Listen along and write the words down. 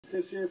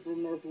Chris here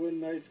from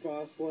Northwind Knights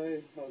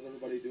Cosplay. How's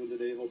everybody doing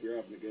today? Hope you're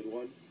having a good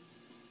one.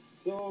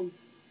 So,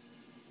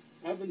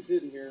 I've been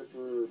sitting here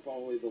for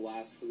probably the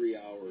last 3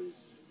 hours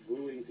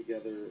gluing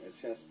together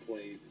a chest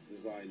plate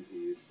design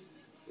piece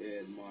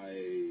and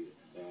my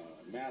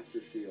Master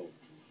Shield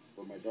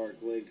for my Dark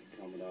Link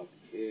coming up.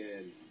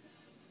 And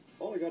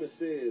all I gotta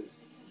say is,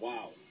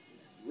 wow.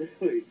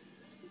 Really,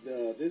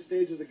 this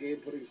stage of the game,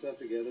 putting stuff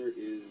together,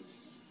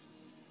 is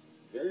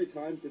very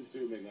time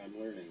consuming, I'm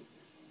learning.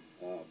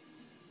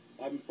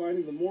 I'm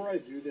finding the more I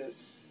do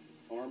this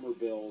armor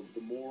build,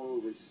 the more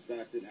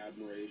respect and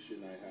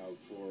admiration I have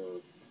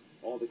for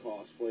all the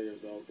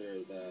cosplayers out there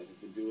that have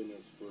been doing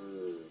this for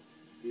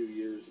a few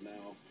years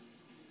now.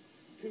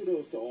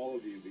 Kudos to all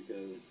of you,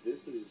 because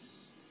this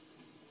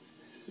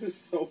is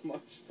so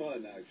much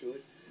fun,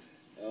 actually.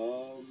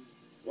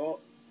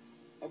 Well,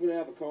 I'm going to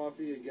have a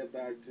coffee and get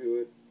back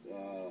to it.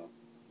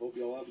 Hope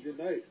you all have a good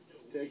night.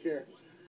 Take care.